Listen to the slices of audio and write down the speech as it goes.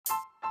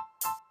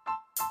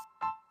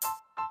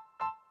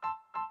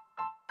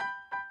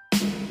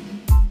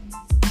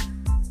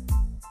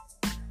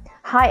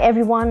Hi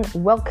everyone,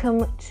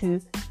 welcome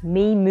to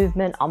Me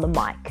Movement on the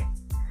Mic.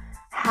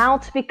 How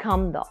to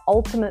become the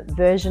ultimate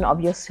version of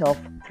yourself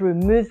through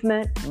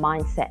movement,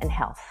 mindset and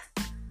health.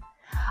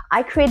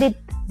 I created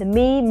the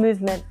Me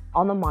Movement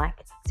on the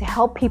Mic to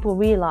help people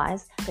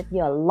realize that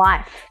your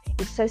life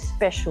is so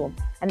special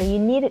and that you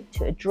need it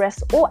to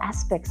address all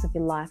aspects of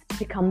your life to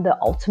become the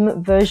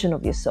ultimate version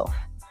of yourself.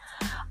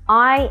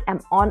 I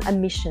am on a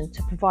mission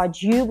to provide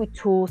you with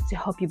tools to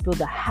help you build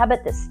a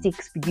habit that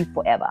sticks with you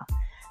forever.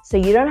 So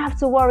you don't have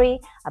to worry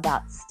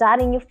about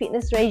starting your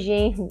fitness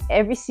regime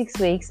every 6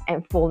 weeks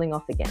and falling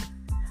off again.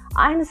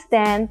 I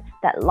understand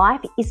that life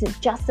isn't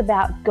just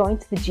about going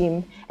to the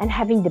gym and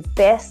having the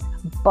best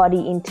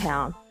body in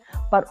town,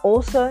 but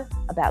also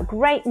about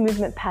great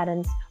movement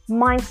patterns,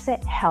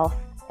 mindset, health,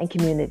 and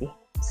community.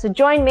 So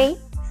join me,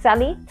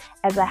 Sally,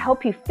 as I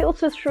help you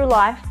filter through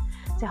life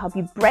to help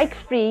you break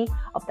free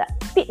of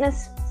that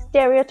fitness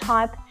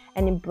stereotype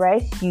and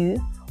embrace you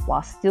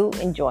while still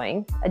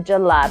enjoying a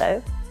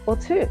gelato or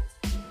two.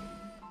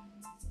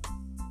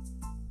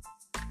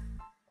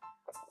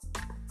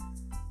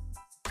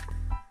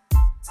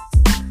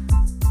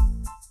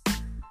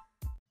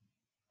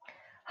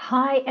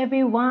 Hi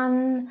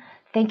everyone,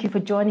 thank you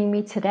for joining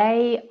me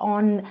today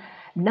on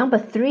number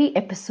 3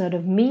 episode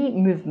of Me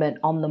Movement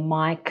on the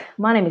Mic.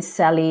 My name is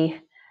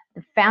Sally,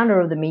 the founder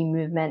of the Me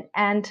Movement,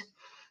 and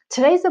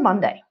today's a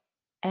Monday.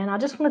 And I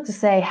just wanted to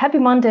say happy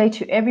Monday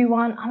to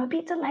everyone. I'm a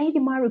bit delayed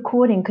in my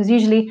recording because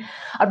usually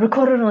I'd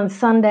record it on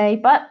Sunday,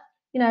 but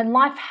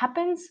life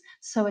happens,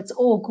 so it's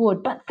all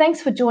good. But thanks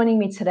for joining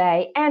me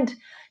today. And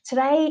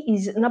today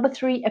is number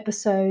 3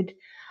 episode,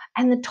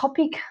 and the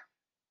topic,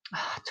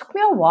 it took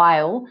me a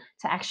while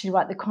to actually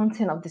write the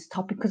content of this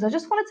topic because I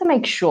just wanted to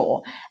make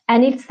sure.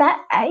 And it's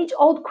that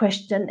age-old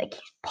question that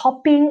keeps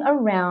popping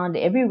around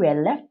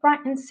everywhere, left,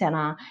 right, and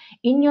center,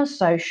 in your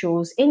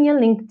socials, in your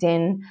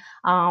LinkedIn,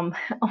 on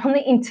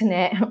the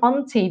internet,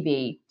 on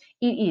TV.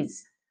 It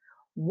is,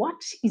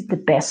 what is the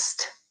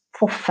best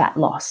for fat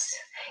loss?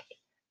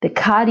 The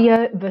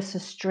cardio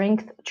versus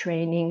strength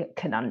training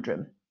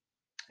conundrum.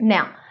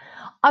 Now,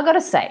 I got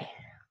to say,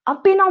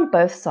 I've been on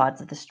both sides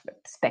of the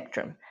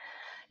spectrum.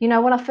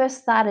 When I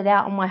first started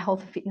out on my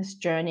health and fitness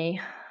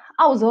journey,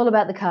 I was all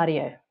about the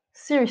cardio.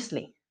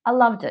 Seriously, I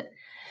loved it.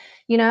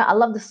 I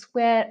love the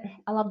sweat.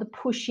 I love the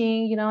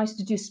pushing. I used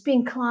to do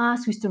spin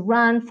class. We used to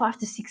run 5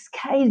 to 6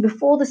 Ks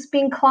before the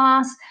spin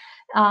class.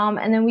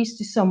 And then we used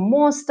to do some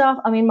more stuff.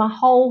 I mean, my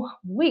whole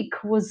week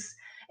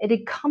it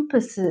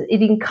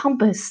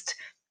encompassed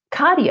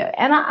cardio,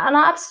 and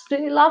I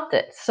absolutely loved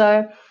it.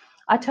 So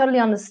I totally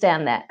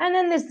understand that. And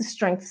then there's the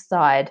strength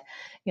side.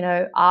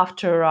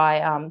 After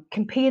I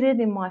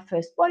competed in my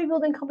first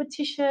bodybuilding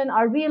competition,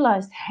 I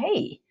realized,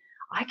 hey,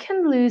 I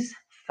can lose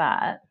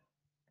fat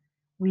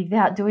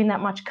without doing that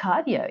much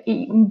cardio.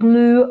 It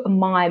blew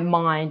my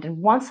mind. And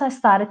once I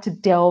started to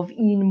delve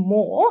in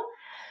more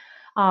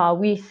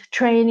with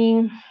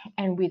training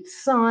and with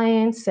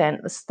science and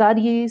the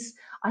studies,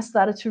 I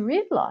started to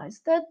realize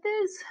that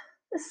there's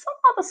some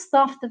other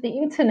stuff that the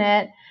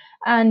internet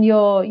and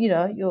your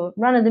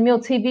run-of-the-mill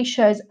TV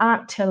shows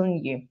aren't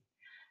telling you.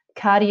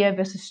 Cardio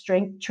versus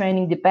strength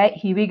training debate.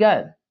 Here we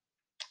go.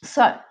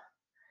 So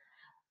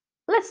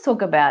let's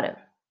talk about it.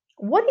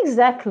 What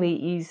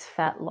exactly is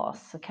fat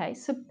loss? Okay,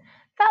 so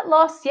fat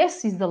loss,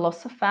 yes, is the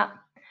loss of fat.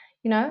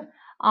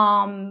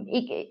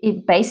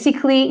 It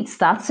basically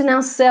starts in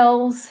our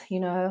cells.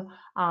 And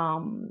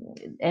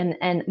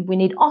we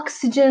need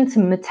oxygen to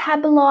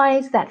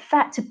metabolize that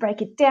fat, to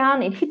break it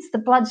down. It hits the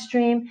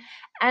bloodstream,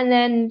 and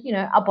then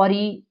our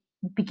body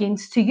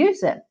begins to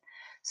use it.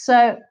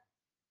 So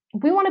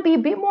we want to be a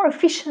bit more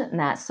efficient in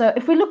that. So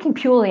if we're looking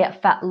purely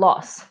at fat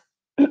loss,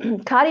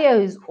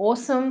 cardio is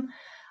awesome.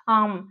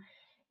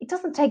 It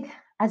doesn't take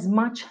as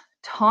much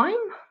time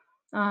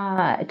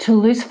to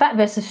lose fat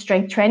versus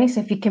strength training.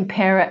 So if you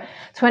compare it,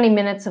 20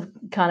 minutes of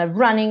kind of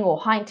running or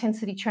high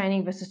intensity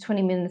training versus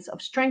 20 minutes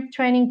of strength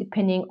training,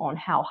 depending on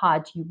how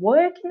hard you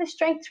work in the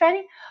strength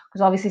training,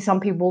 because obviously some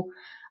people,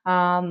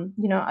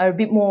 are a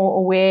bit more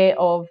aware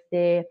of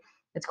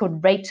it's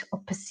called rate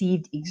of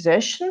perceived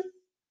exertion.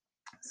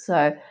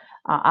 So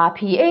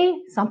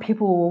RPE, some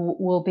people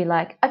will be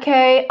like,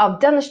 okay, I've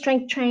done the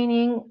strength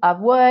training, I've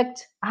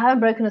worked, I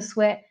haven't broken a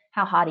sweat.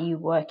 How hard are you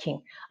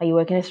working? Are you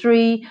working a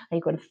 3? Are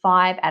you going a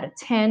 5 out of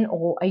 10?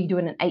 Or are you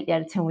doing an 8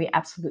 out of 10 where you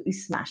absolutely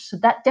smash? So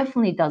that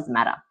definitely does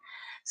matter.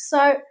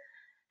 So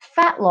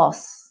fat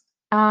loss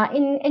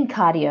in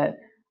cardio,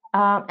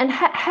 and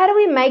how do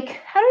we make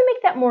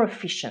that more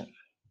efficient?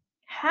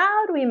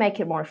 How do we make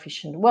it more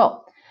efficient?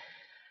 Well,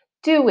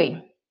 do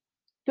we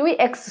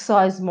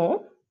exercise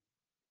more?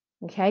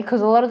 Okay, because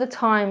a lot of the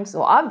times,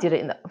 I've done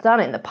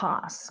it in the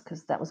past,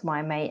 because that was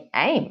my main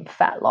aim.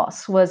 Fat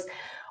loss was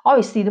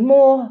obviously the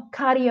more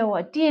cardio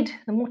I did,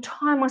 the more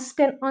time I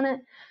spent on it,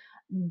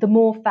 the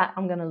more fat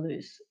I'm going to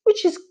lose,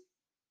 which is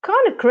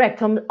kind of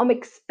correct. I'm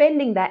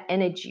expending that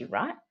energy,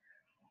 right?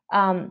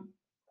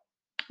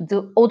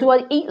 Do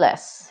I eat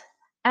less?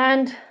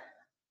 And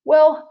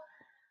well,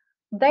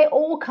 they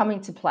all come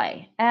into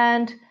play.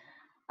 And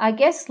I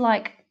guess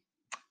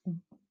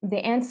the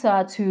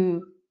answer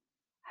to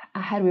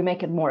how do we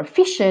make it more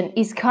efficient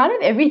is kind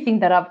of everything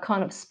that I've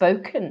kind of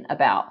spoken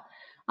about.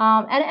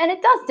 And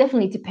it does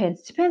definitely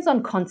depends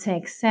on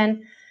context,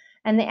 and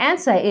the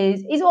answer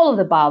is all of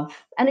the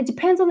above, and it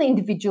depends on the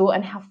individual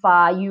and how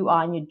far you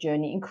are in your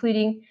journey,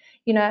 including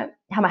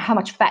how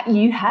much fat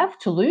you have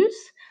to lose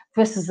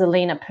versus a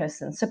leaner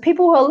person. So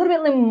people who are a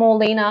little bit more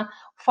leaner,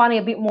 finding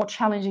it a bit more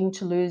challenging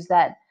to lose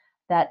that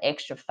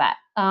extra fat.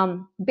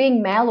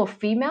 Being male or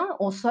female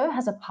also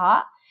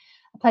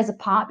plays a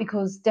part,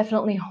 because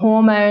definitely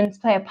hormones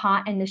play a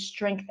part in the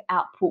strength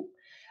output.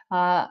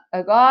 A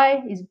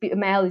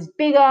male is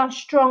bigger,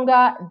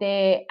 stronger,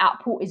 their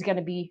output is going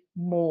to be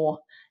more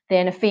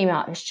than a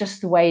female. It's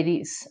just the way it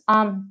is.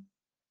 And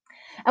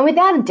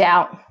without a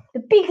doubt,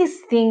 the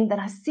biggest thing that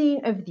I've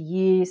seen over the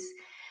years,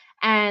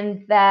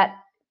 and that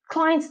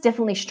clients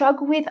definitely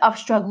struggle with, I've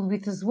struggled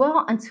with as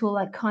well until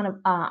I kind of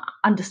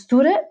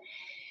understood it,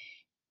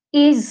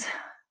 is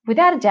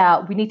without a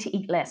doubt, we need to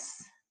eat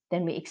less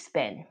than we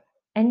expend.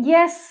 And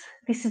yes,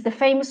 this is the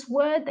famous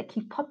word that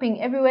keeps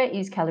popping everywhere,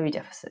 is calorie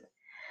deficit.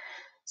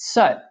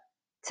 So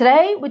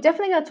today, we're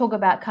definitely going to talk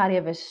about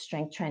cardio versus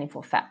strength training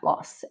for fat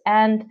loss.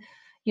 And,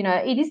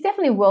 it is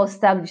definitely well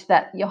established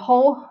that your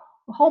whole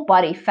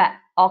body fat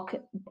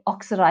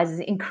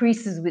oxidizes,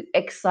 increases with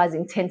exercise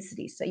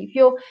intensity. So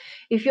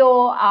if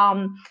you're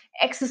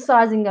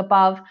exercising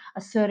above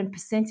a certain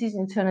percentage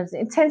in terms of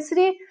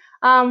intensity,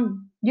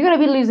 you're going to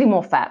be losing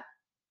more fat.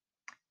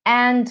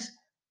 And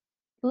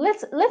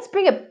let's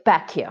bring it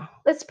back here.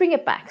 Let's bring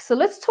it back. So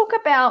let's talk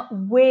about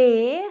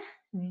where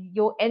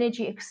your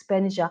energy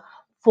expenditure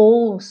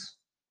falls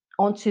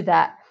onto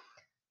that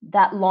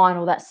line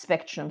or that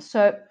spectrum.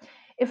 So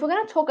if we're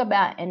going to talk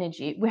about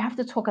energy, we have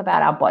to talk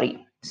about our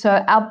body.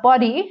 So our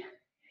body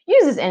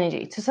uses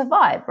energy to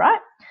survive,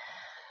 right?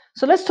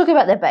 So let's talk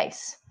about the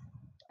base.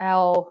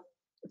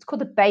 It's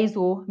called the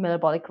basal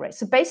metabolic rate.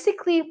 So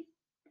basically,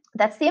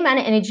 that's the amount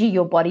of energy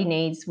your body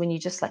needs when you're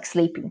just like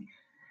sleeping,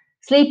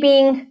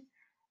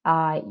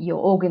 your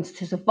organs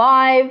to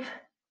survive.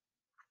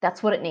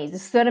 That's what it needs. A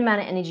certain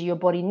amount of energy your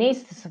body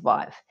needs to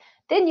survive.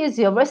 Then use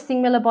your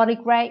resting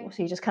metabolic rate.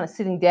 So you're just kind of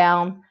sitting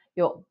down.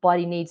 Your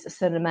body needs a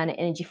certain amount of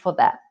energy for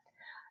that.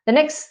 The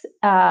next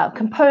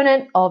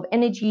component of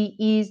energy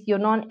is your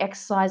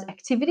non-exercise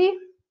activity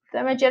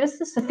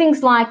thermogenesis. So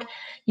things like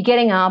you're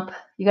getting up,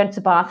 you're going to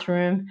the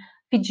bathroom,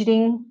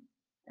 fidgeting,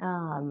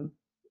 going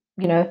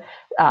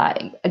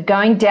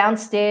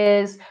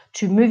downstairs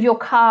to move your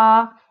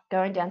car,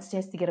 going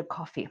downstairs to get a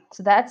coffee.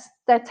 So that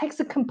takes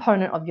a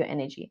component of your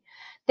energy.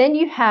 Then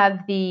you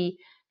have the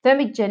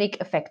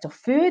thermogenic effect of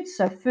food.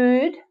 So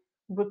food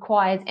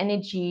requires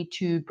energy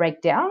to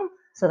break down.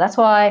 So that's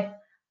why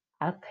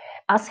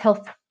us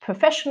health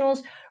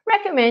professionals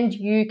recommend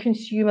you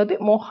consume a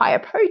bit more higher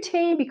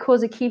protein,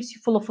 because it keeps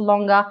you fuller for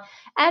longer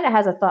and it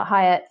has a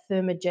higher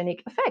thermogenic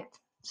effect.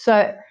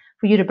 So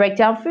for you to break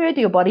down food,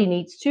 your body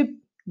needs to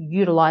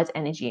utilize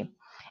energy.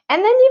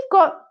 And then you've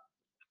got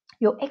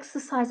your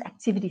exercise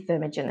activity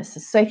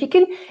thermogenesis. So if you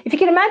can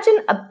imagine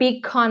a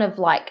big kind of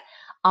like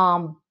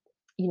bottle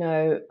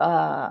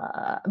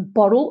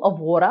of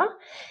water,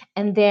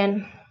 and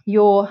then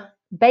your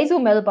basal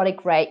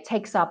metabolic rate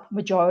takes up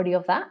majority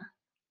of that,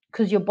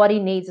 because your body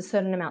needs a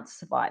certain amount to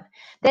survive.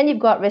 Then you've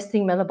got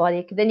resting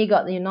metabolic. Then you've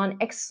got your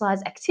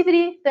non-exercise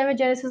activity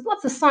thermogenesis,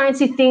 lots of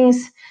sciencey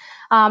things,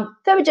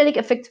 thermogenic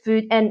effect of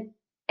food, and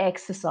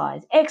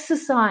exercise.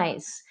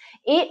 Exercise,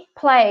 it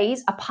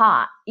plays a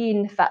part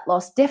in fat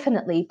loss,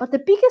 definitely. But the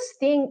biggest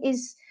thing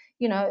is,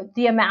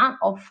 the amount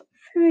of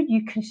food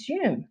you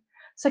consume.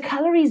 So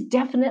calories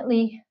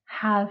definitely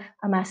have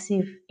a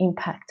massive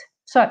impact.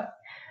 So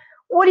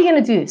what are you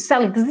going to do?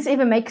 Sally, does this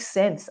even make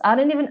sense? I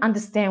don't even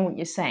understand what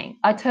you're saying.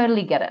 I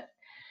totally get it.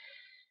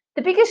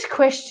 The biggest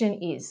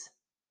question is,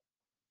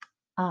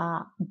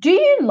 do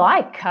you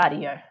like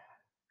cardio?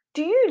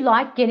 Do you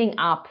like getting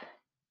up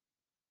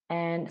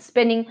and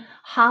spending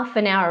half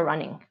an hour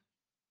running?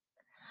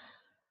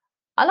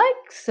 I like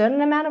a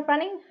certain amount of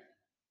running,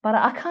 but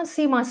I can't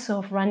see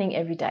myself running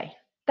every day.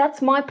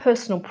 That's my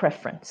personal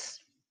preference.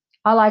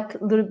 I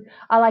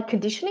like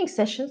conditioning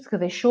sessions because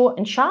they're short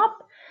and sharp.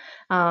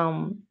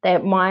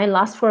 That mine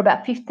lasts for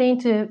about 15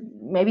 to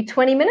maybe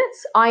 20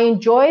 minutes. I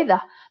enjoy the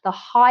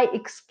high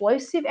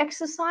explosive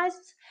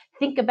exercises.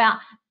 Think about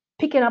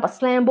picking up a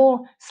slam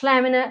ball,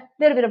 slamming it, a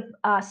little bit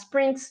of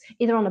sprints,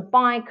 either on a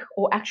bike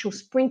or actual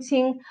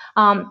sprinting.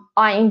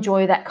 I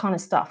enjoy that kind of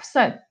stuff.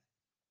 So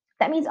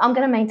that means I'm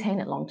going to maintain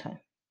it long term.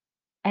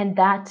 And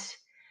that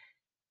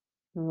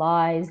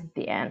lies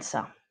the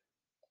answer.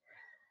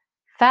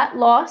 Fat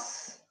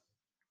loss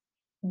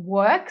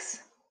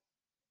works,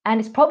 and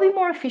it's probably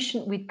more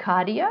efficient with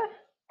cardio.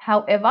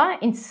 However,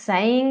 in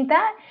saying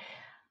that,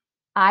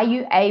 are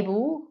you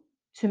able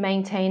to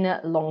maintain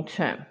it long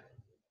term?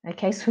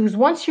 Okay, so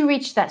once you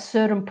reach that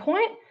certain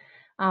point,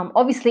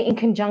 obviously in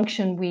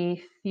conjunction with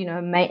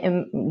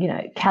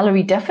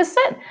calorie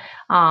deficit,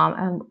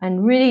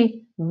 and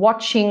really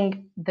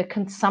watching the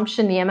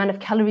consumption, the amount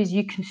of calories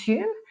you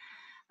consume,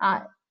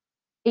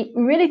 it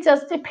really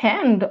does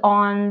depend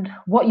on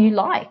what you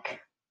like.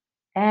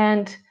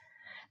 And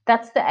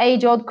that's the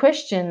age-old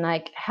question,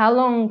 like, how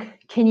long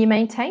can you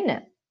maintain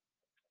it?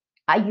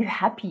 Are you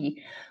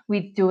happy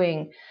with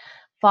doing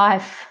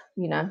 5,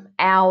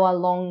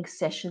 hour-long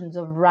sessions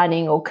of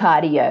running or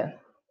cardio?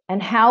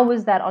 And how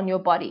was that on your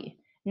body?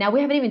 Now,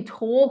 we haven't even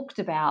talked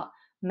about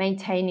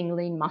maintaining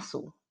lean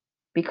muscle,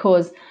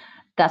 because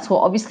that's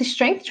what obviously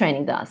strength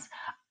training does.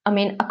 I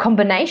mean, a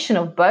combination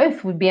of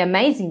both would be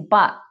amazing,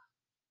 but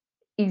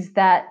is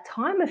that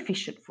time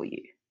efficient for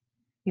you?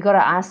 You got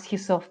to ask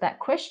yourself that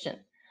question.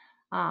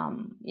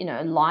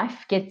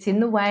 Life gets in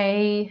the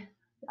way.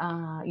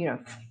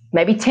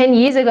 Maybe 10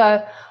 years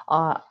ago,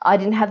 I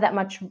didn't have that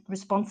much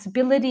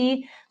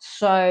responsibility.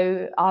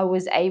 So I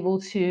was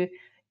able to,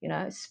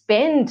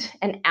 spend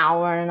an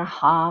hour and a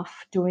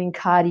half doing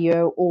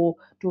cardio or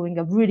doing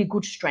a really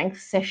good strength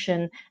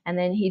session and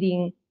then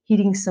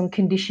hitting some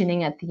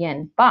conditioning at the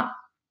end. But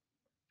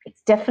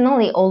it's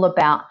definitely all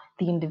about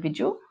the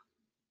individual.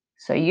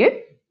 So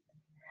you,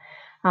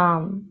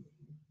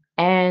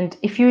 and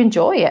if you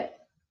enjoy it,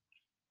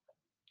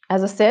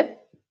 as I said,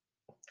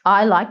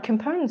 I like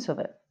components of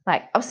it.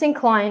 Like, I've seen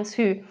clients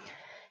who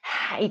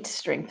hate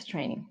strength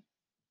training.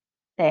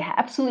 They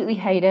absolutely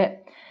hate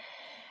it.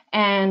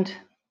 And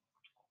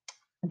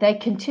they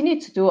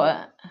continued to do it,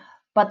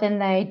 but then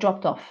they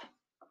dropped off.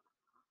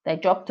 They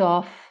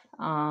probably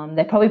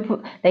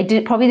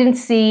didn't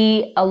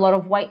see a lot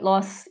of weight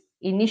loss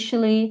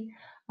initially.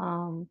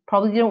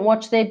 Probably didn't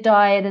watch their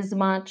diet as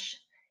much,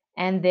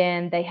 and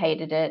then they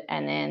hated it,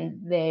 and then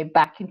they're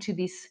back into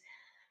this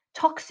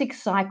toxic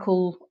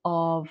cycle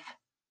of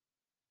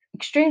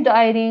extreme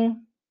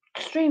dieting,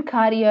 extreme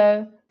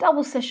cardio,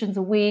 double sessions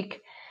a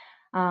week,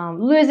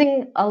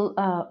 losing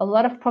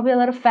probably a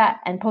lot of fat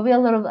and probably a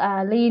lot of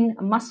lean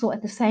muscle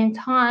at the same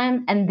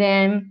time, and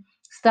then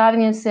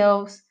starving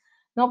themselves,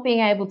 not being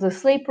able to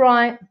sleep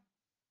right,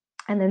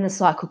 and then the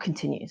cycle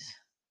continues.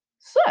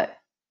 So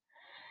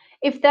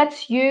if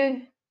that's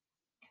you,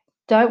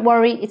 don't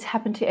worry, it's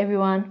happened to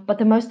everyone. But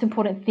the most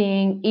important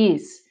thing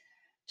is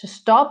to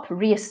stop,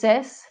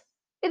 reassess,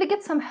 either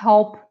get some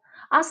help,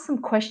 ask some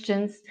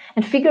questions,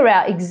 and figure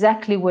out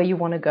exactly where you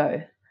want to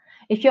go.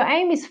 If your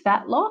aim is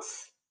fat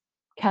loss,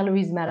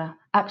 calories matter.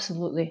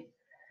 Absolutely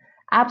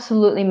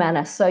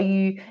matter. So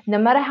no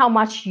matter how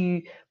much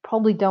you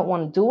probably don't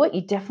want to do it,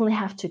 you definitely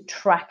have to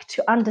track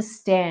to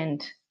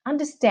understand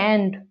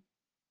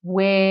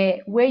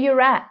where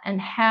you're at and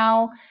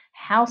how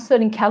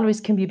certain calories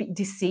can be a bit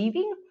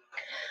deceiving.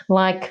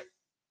 Like,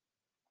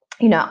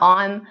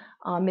 I'm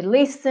Middle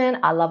Eastern.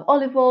 I love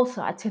olive oil,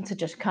 so I tend to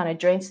just kind of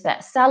drench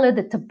that salad,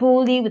 the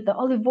tabbouleh with the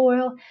olive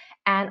oil,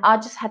 and I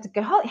just had to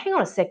go, hang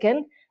on a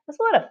second, there's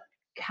a lot of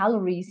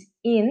calories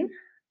in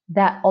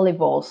that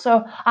olive oil.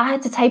 So I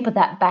had to taper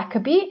that back a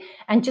bit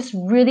and just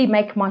really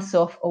make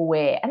myself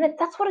aware. And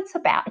that's what it's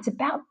about. It's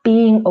about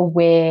being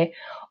aware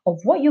of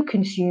what you're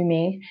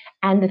consuming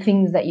and the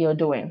things that you're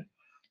doing.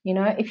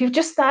 If you've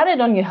just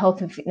started on your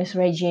health and fitness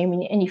regime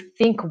and you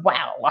think,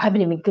 wow, I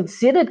haven't even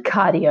considered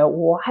cardio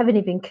or haven't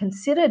even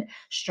considered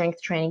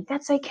strength training,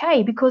 that's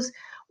okay, because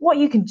what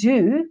you can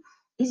do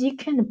is you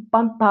can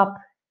bump up,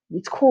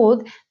 it's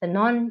called the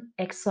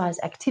non-exercise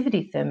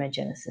activity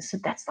thermogenesis. So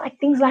that's like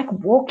things like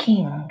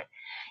walking,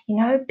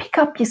 pick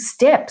up your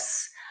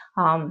steps.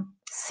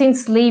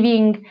 Since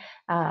leaving,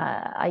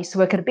 I used to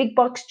work at a big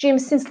box gym.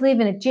 Since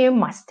leaving a gym,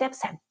 my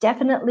steps have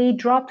definitely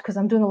dropped because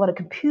I'm doing a lot of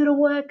computer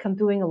work. I'm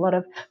doing a lot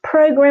of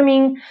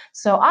programming.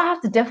 So I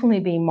have to definitely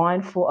be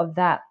mindful of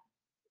that.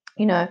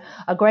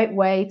 A great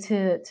way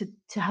to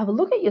have a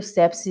look at your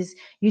steps is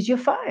use your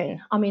phone.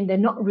 I mean, they're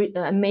not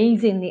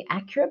amazingly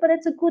accurate, but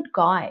it's a good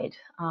guide.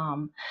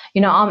 I'm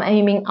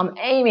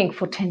aiming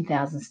for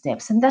 10,000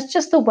 steps, and that's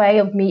just a way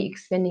of me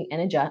expending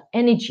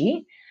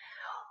energy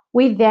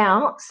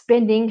without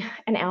spending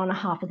an hour and a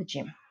half at the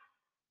gym.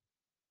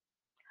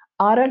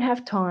 I don't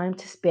have time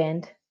to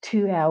spend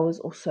 2 hours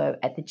or so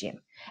at the gym.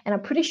 And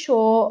I'm pretty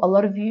sure yes,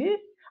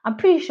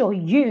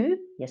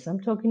 I'm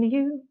talking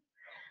to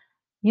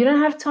you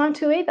don't have time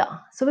to either.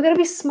 So we've got to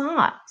be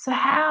smart. So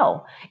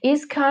how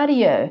is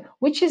cardio?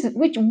 Which is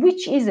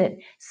it?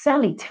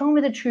 Sally, tell me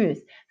the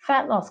truth.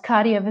 Fat loss,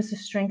 cardio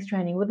versus strength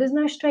training. Well, there's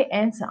no straight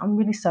answer. I'm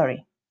really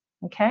sorry.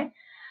 Okay.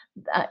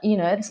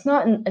 It's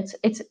not.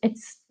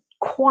 It's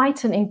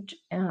quite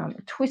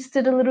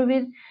twisted a little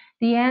bit,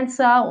 the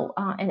answer,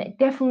 and it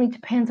definitely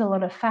depends on a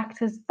lot of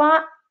factors.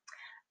 But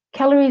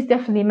calories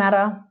definitely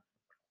matter.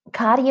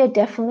 Cardio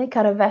definitely,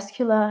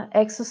 cardiovascular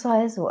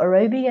exercise or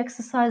aerobic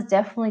exercise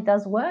definitely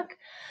does work.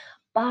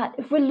 But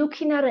if we're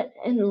looking at it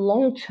in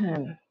long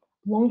term,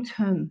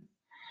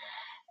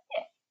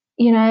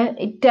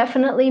 it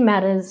definitely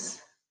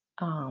matters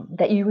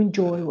that you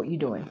enjoy what you're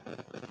doing.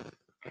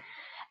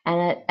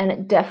 And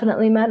it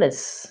definitely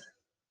matters.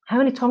 How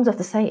many times I have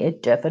to say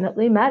it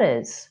definitely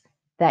matters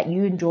that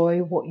you enjoy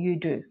what you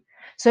do.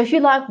 So if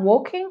you like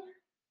walking,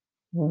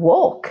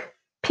 walk.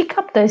 Pick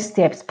up those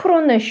steps, put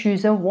on those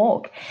shoes and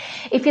walk.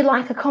 If you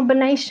like a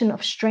combination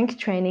of strength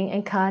training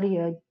and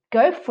cardio,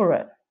 go for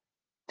it.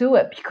 do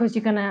it because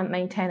you're going to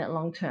maintain it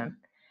long term.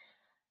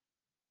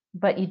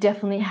 But you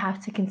definitely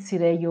have to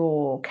consider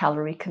your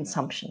calorie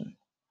consumption.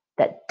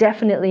 That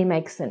definitely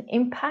makes an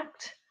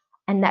impact.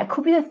 And that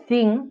could be the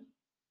thing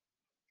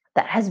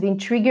that has been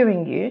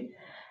triggering you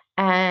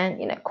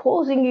and,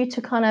 causing you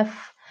to kind of,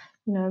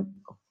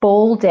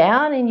 fall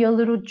down in your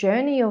little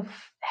journey of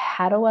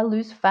how do I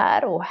lose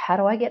fat or how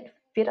do I get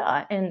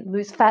fitter and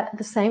lose fat at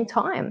the same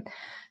time.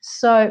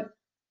 So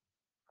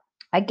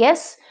I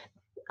guess,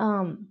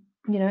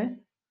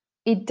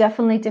 it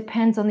definitely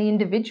depends on the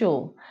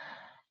individual.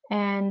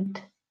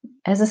 And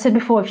as I said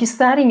before, if you're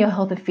starting your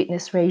health and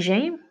fitness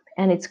regime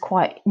and it's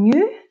quite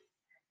new,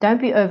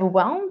 don't be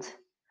overwhelmed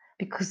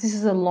because this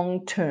is a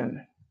long term.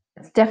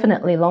 It's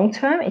definitely long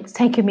term. It's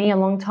taken me a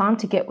long time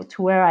to get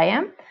to where I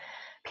am.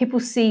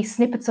 People see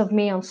snippets of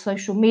me on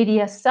social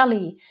media.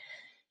 Sally,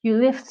 you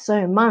lift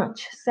so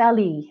much.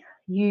 Sally,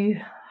 you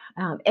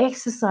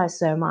exercise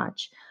so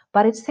much.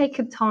 But it's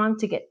taken time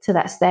to get to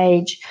that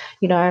stage.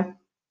 I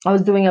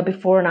was doing a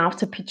before and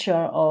after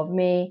picture of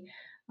me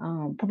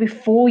probably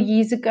 4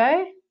 years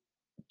ago,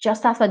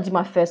 just after I did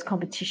my first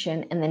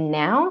competition. And then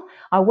now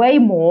I weigh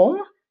more,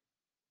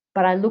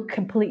 but I look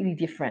completely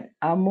different.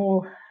 I'm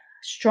more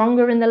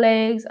stronger in the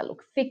legs. I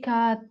look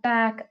thicker,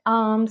 back,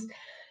 arms.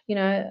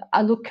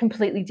 I look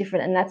completely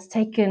different. And that's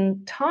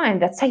taken time.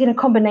 That's taken a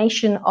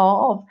combination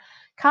of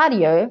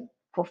cardio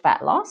for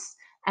fat loss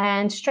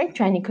and strength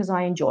training because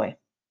I enjoy.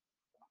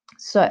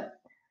 So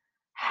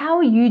how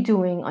are you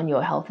doing on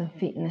your health and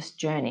fitness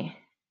journey?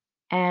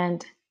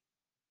 And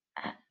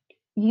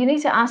you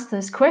need to ask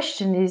this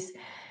question is,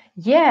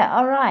 yeah,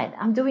 all right,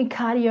 I'm doing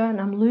cardio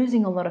and I'm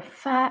losing a lot of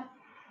fat,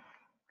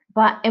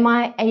 but am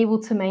I able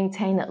to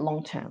maintain it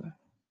long term?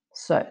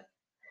 So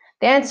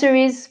the answer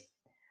is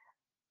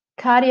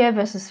cardio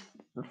versus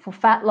for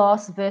fat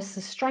loss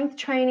versus strength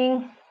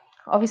training.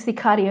 Obviously,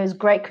 cardio is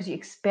great because you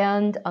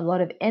expend a lot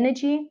of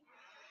energy,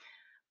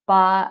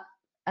 but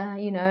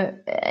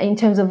in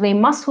terms of lean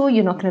muscle,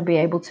 you're not going to be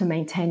able to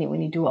maintain it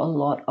when you do a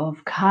lot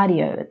of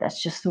cardio.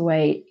 That's just the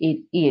way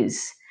it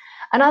is.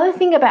 Another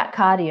thing about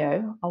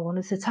cardio I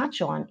wanted to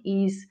touch on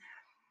is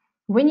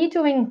when you're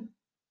doing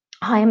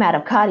high amount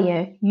of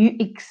cardio, you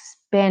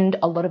expend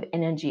a lot of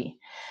energy.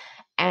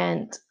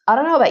 And I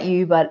don't know about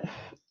you, but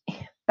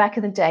back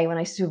in the day when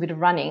I used to do a bit of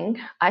running,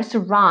 I used to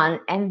run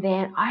and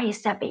then I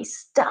used to be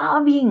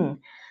starving.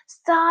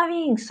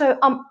 So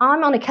I'm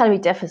on a calorie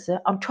deficit.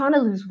 I'm trying to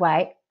lose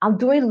weight. I'm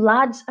doing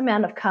large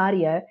amount of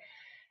cardio.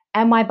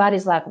 And my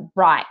body's like,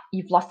 right,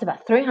 you've lost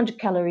about 300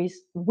 calories.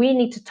 We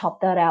need to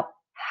top that up.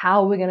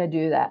 How are we going to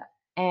do that?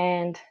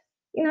 And,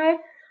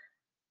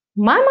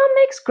 my mom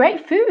makes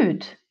great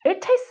food.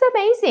 It tastes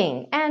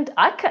amazing. And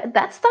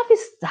that stuff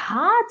is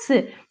hard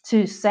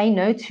to say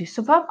no to.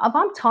 So if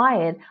I'm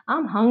tired,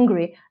 I'm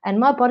hungry, and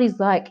my body's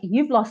like,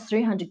 you've lost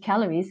 300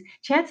 calories,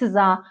 chances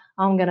are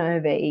I'm going to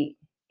overeat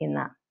in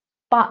that.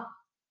 But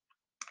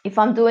if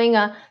I'm doing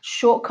a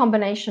short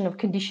combination of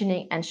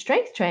conditioning and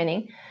strength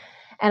training,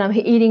 and I'm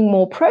eating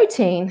more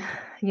protein,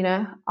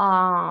 and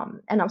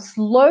I'm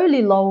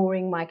slowly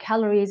lowering my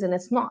calories and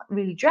it's not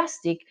really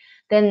drastic,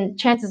 then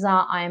chances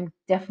are I am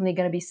definitely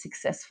going to be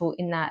successful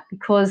in that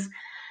because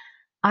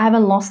I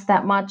haven't lost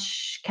that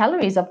much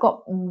calories. I've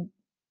got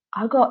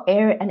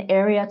an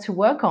area to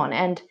work on.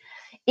 And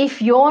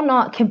if you're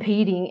not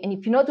competing and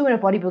if you're not doing a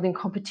bodybuilding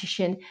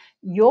competition,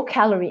 your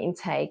calorie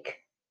intake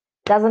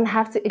doesn't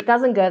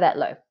go that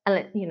low.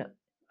 And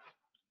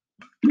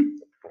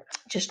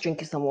just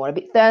drinking some water, a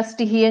bit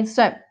thirsty here.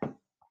 So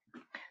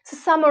to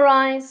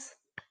summarize,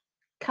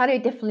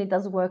 cardio definitely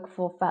does work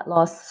for fat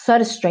loss, so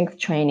does strength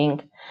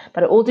training,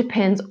 but it all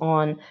depends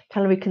on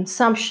calorie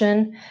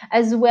consumption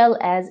as well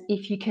as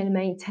if you can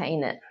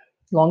maintain it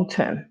long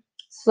term.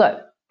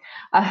 So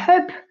I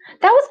hope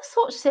that was a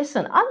short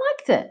session. I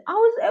liked it. It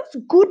was a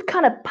good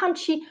kind of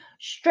punchy,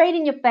 straight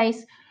in your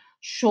face,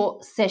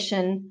 short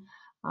session.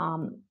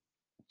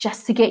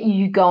 Just to get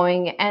you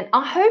going. And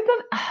I hope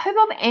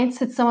I've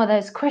answered some of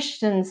those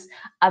questions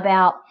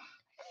about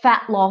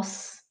fat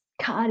loss,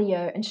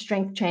 cardio, and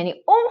strength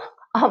training. Or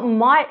I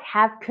might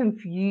have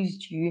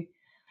confused you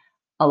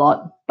a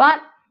lot,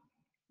 but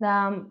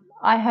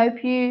I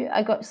hope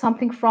I got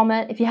something from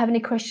it. If you have any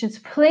questions,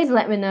 please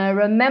let me know.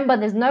 Remember,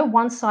 there's no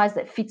one size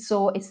that fits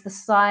all. It's the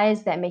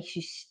size that makes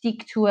you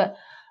stick to it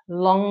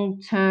long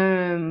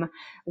term.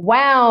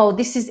 Wow,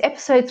 this is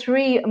episode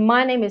 3.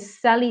 My name is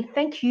Sally.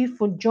 Thank you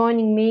for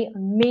joining me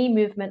on Me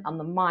Movement on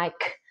the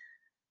mic.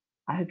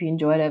 I hope you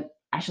enjoyed it.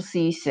 I shall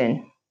see you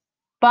soon.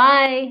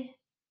 Bye.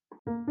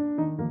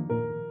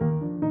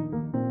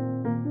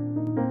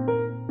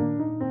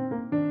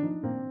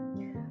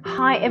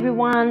 Hi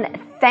everyone,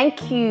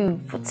 thank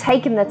you for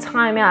taking the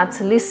time out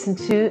to listen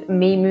to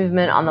Me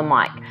Movement on the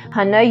mic.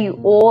 I know you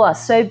all are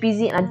so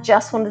busy and I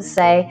just wanted to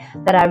say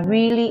that I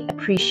really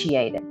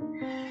appreciate it.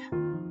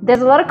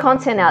 There's a lot of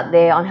content out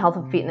there on health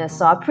and fitness,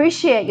 so I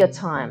appreciate your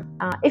time.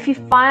 If you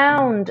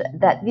found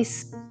that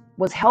this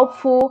was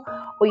helpful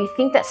or you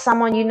think that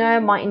someone you know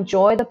might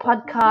enjoy the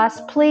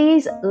podcast,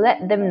 please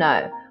let them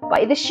know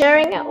by either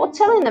sharing it or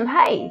telling them,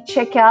 hey,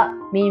 check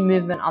out Me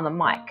Movement on the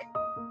Mic.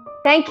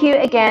 Thank you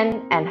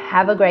again and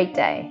have a great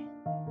day.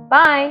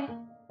 Bye.